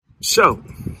So,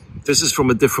 this is from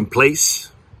a different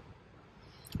place.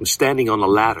 I'm standing on a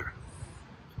ladder.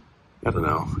 I don't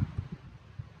know.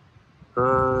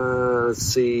 Let's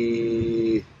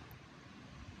see.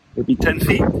 Maybe 10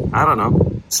 feet? I don't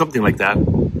know. Something like that.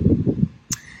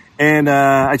 And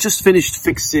I just finished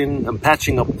fixing and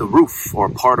patching up the roof, or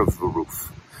part of the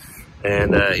roof.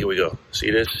 And here we go.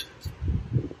 See this?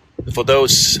 For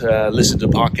those listen to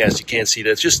the podcast, you can't see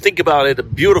that. Just think about it. A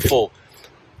beautiful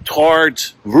tarred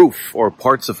roof, or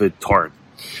parts of it tarred.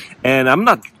 And I'm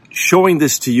not showing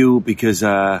this to you because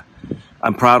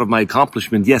I'm proud of my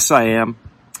accomplishment. Yes, I am.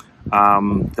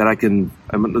 I'm not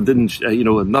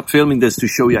filming this to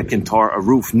show you I can tar a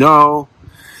roof. No.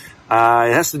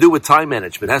 It has to do with time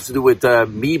management. It has to do with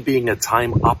me being a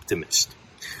time optimist.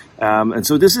 And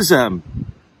so this is, I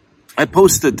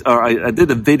did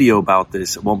a video about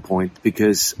this at one point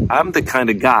because I'm the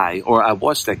kind of guy, or I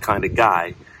was that kind of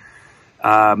guy.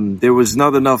 There were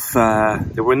never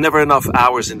enough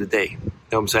hours in the day. You know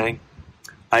what I'm saying?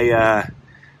 I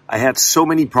had so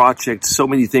many projects, so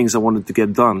many things I wanted to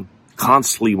get done.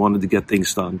 Constantly wanted to get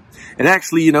things done. And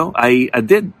actually, I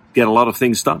did get a lot of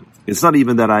things done. It's not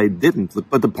even that I didn't,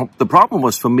 but the problem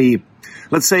was for me,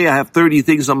 let's say I have 30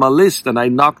 things on my list and I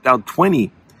knocked out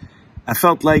 20. I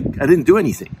felt like I didn't do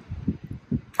anything.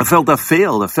 I felt I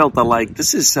failed. I felt like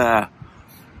this is, I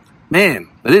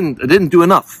didn't do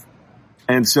enough.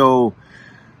 And so,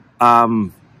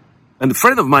 and a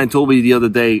friend of mine told me the other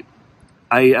day,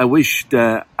 I wished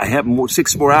I had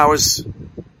 6 more hours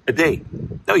a day.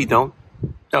 No, you don't.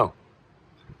 No,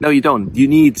 you don't.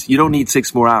 You don't need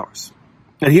 6 more hours.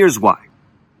 And here's why.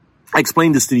 I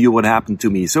explained this to you, what happened to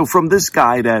me. So from this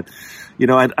guy that,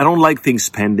 I don't like things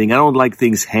pending. I don't like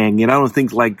things hanging. I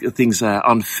don't like things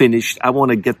unfinished. I want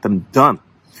to get them done.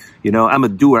 I'm a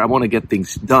doer. I want to get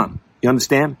things done. You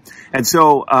understand? And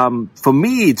so, for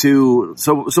me so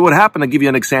what happened, I'll give you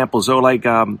an example. So I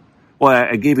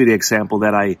gave you the example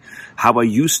that how I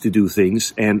used to do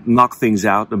things and knock things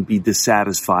out and be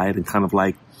dissatisfied and kind of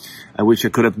like, I wish I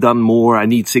could have done more. I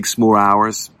need 6 more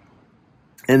hours.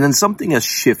 And then something has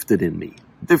shifted in me.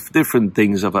 Different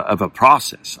things of a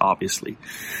process, obviously.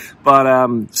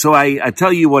 But, so I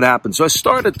tell you what happened. So I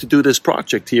started to do this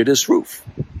project here, this roof.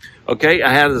 Okay.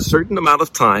 I had a certain amount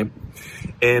of time,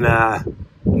 and,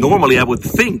 normally I would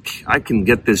think I can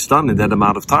get this done in that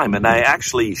amount of time. And I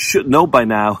actually should know by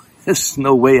now, there's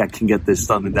no way I can get this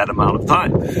done in that amount of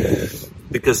time,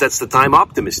 because that's the time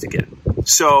optimist again.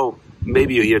 So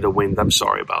maybe you hear the wind. I'm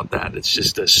sorry about that. It's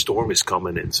just a storm is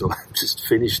coming in. So I just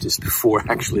finished this before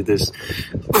actually this,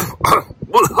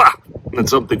 and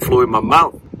something flew in my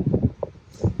mouth.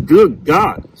 Good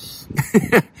God.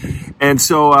 And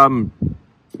so,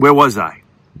 where was I?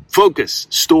 Focus.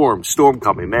 Storm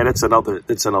coming. Man, it's another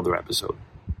episode.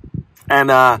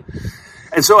 And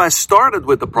so I started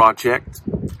with the project,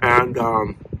 and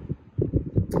I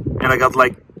got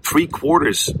like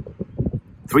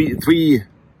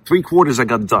 3/4 I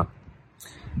got done.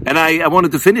 And I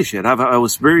wanted to finish it. I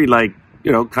was very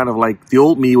kind of like the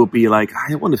old me would be like,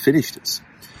 I want to finish this,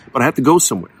 but I had to go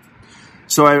somewhere.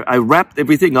 So I wrapped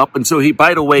everything up. And so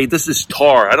by the way, this is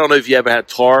tar. I don't know if you ever had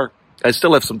tar. I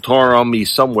still have some tar on me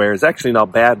somewhere. It's actually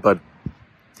not bad, but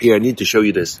here, I need to show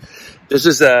you this. This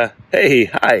is hey,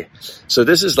 hi. So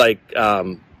this is like,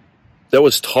 there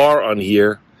was tar on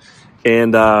here,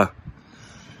 and I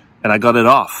got it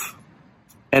off,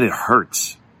 and it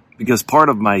hurts because part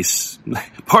of my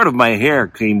hair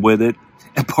came with it,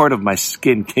 and part of my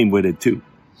skin came with it too.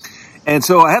 And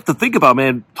so I have to think about,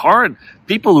 man,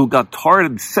 people who got tarred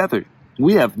and feathered,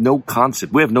 we have no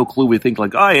concept. We have no clue. We think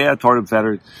like, oh yeah, tarred and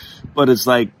feathered. But it's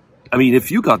like,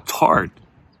 if you got tarred,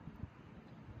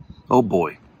 oh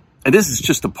boy. And this is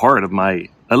just a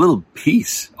little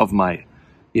piece of my,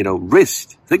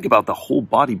 wrist. Think about the whole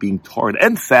body being tarred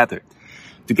and feathered.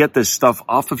 To get this stuff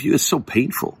off of you is so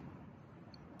painful.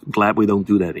 I'm glad we don't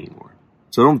do that anymore.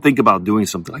 So don't think about doing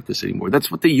something like this anymore.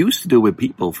 That's what they used to do with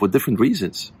people for different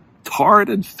reasons. Tarred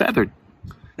and feathered.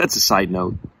 That's a side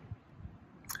note.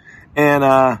 And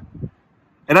I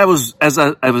was, as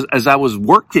I was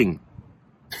working,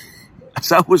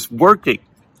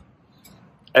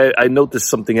 I noticed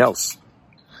something else.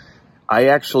 I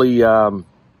actually, I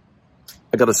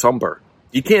got a sunburn.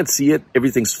 You can't see it.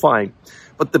 Everything's fine.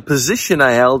 But the position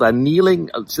I held, I'm kneeling,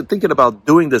 thinking about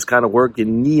doing this kind of work. You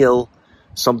kneel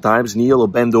or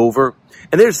bend over.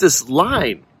 And there's this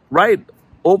line right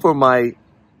over my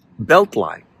belt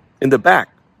line in the back.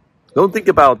 Don't think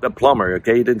about a plumber,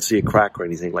 okay? You didn't see a crack or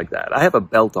anything like that. I have a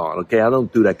belt on, okay? I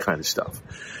don't do that kind of stuff.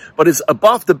 But it's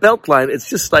above the belt line. It's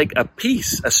just like a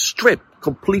strip,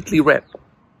 completely red.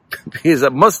 Because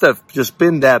it must have just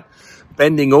been that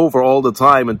bending over all the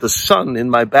time and the sun in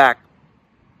my back,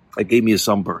 it gave me a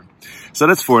sunburn. So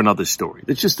that's for another story.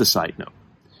 That's just a side note.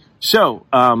 So,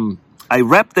 I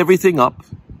wrapped everything up,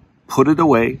 put it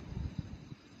away,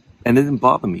 and it didn't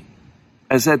bother me.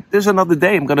 I said, there's another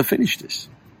day, I'm going to finish this.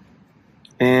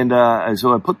 And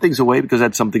so I put things away because I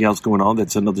had something else going on.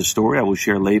 That's another story I will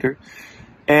share later.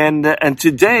 And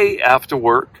today, after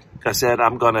work, I said,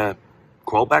 I'm going to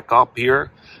crawl back up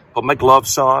here, put my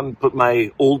gloves on, put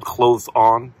my old clothes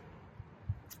on,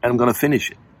 and I'm going to finish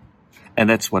it. And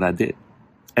that's what I did.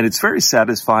 And it's very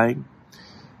satisfying.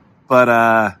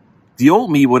 But the old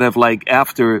me would have, like,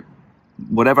 after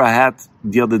whatever I had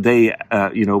the other day,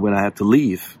 when I had to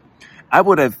leave, I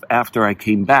would have, after I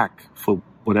came back for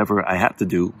whatever I had to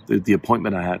do, the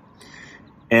appointment I had,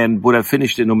 and would have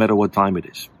finished it no matter what time it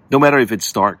is. No matter if it's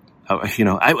dark.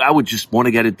 I would just want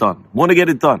to get it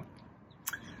done.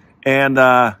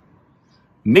 And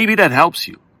maybe that helps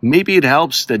you. Maybe it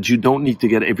helps that you don't need to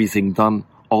get everything done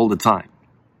all the time.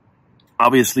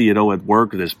 Obviously, at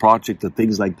work, there's projects and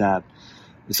things like that.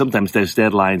 Sometimes there's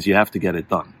deadlines. You have to get it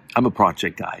done. I'm a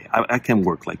project guy. I can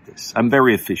work like this. I'm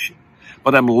very efficient.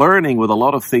 But I'm learning with a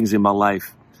lot of things in my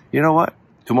life. You know what?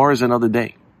 Tomorrow's another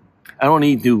day. I don't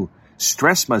need to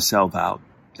stress myself out,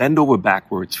 bend over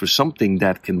backwards for something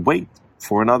that can wait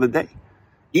for another day.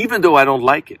 Even though I don't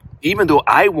like it. Even though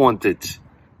I want it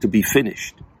to be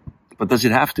finished. But does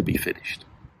it have to be finished?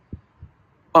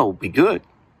 Oh, be good.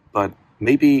 But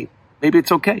maybe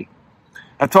it's okay.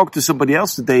 I talked to somebody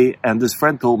else today, and this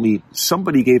friend told me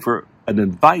somebody gave her an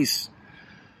advice,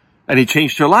 and it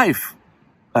changed her life.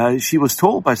 She was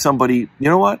told by somebody, you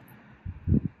know what?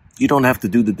 You don't have to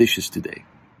do the dishes today.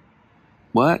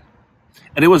 What?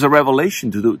 And it was a revelation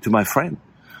to my friend.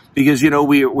 Because,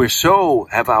 we're so,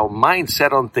 have our mind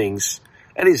set on things.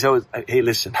 And he's always, hey,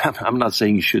 listen, I'm not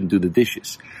saying you shouldn't do the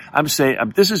dishes. I'm saying,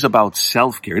 this is about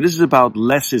self-care. This is about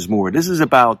less is more. This is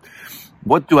about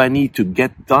what do I need to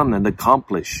get done and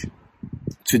accomplish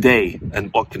today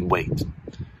and what can wait.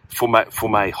 For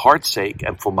my heart's sake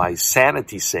and for my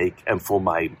sanity's sake and for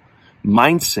my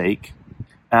mind's sake,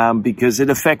 because it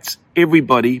affects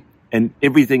everybody and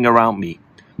everything around me,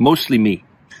 mostly me.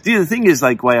 See, the thing is,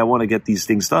 like, why I want to get these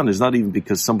things done is not even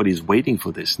because somebody's waiting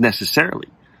for this necessarily.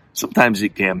 Sometimes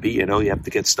it can be, you have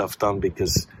to get stuff done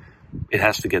because it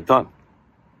has to get done.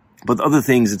 But other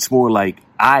things, it's more like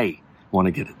I want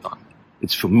to get it done.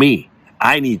 It's for me.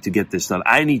 I need to get this done.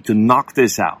 I need to knock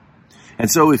this out. And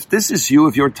so if this is you,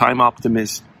 if you're a time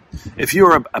optimist, if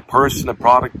you're a person, a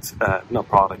project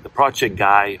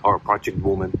guy or a project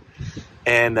woman,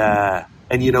 and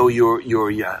you're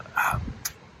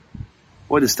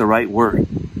what is the right word?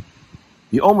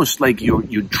 You almost like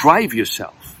you drive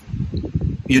yourself.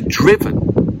 You're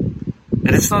driven.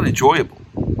 And it's not enjoyable.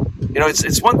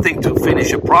 It's one thing to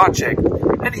finish a project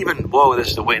and even, whoa,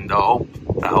 there's the wind.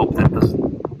 I hope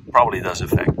that probably does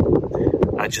affect.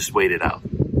 just wait it out.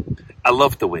 I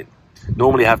love the wind.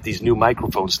 Normally I have these new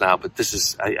microphones now, but this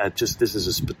is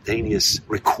a spontaneous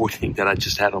recording that I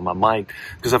just had on my mind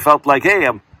because I felt like, hey,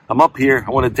 I'm up here.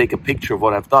 I want to take a picture of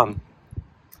what I've done.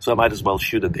 So I might as well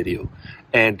shoot a video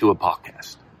and do a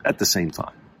podcast at the same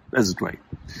time. That's great.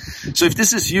 So if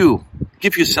this is you,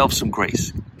 give yourself some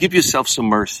grace. Give yourself some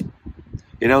mercy.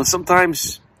 You know,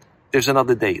 sometimes there's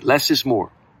another day. Less is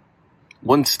more.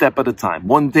 One step at a time.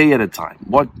 One day at a time.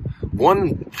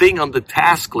 One thing on the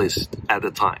task list at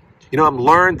a time. You know, I've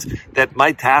learned that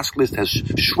my task list has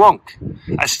shrunk.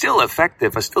 I'm still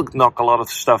effective. I still knock a lot of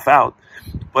stuff out,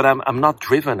 but I'm not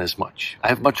driven as much. I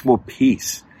have much more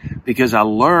peace because I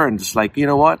learned it's like, you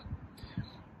know what?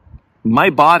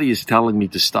 My body is telling me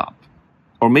to stop,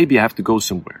 or maybe I have to go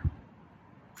somewhere,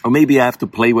 or maybe I have to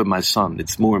play with my son.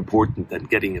 It's more important than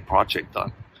getting a project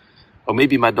done, or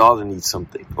maybe my daughter needs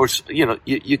something, or, you know,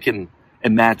 you can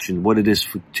imagine what it is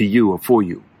to you or for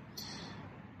you.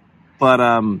 But,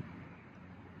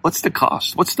 what's the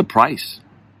cost? What's the price?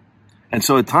 And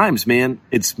so at times, man,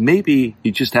 it's maybe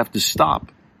you just have to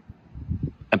stop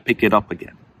and pick it up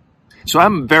again. So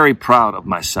I'm very proud of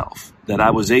myself that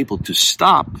I was able to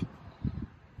stop,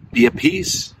 be at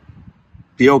peace,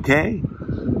 be okay,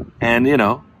 and, you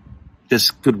know,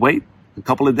 just could wait a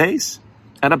couple of days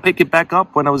and I pick it back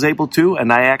up when I was able to,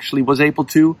 and I actually was able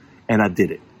to, and I did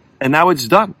it. And now it's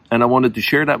done. And I wanted to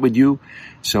share that with you.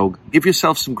 So give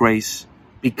yourself some grace.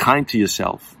 Be kind to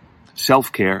yourself.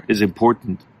 Self-care is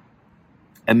important.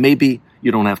 And maybe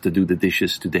you don't have to do the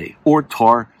dishes today or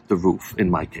tar the roof in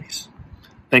my case.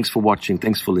 Thanks for watching.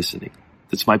 Thanks for listening.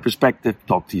 That's my perspective.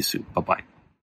 Talk to you soon. Bye-bye.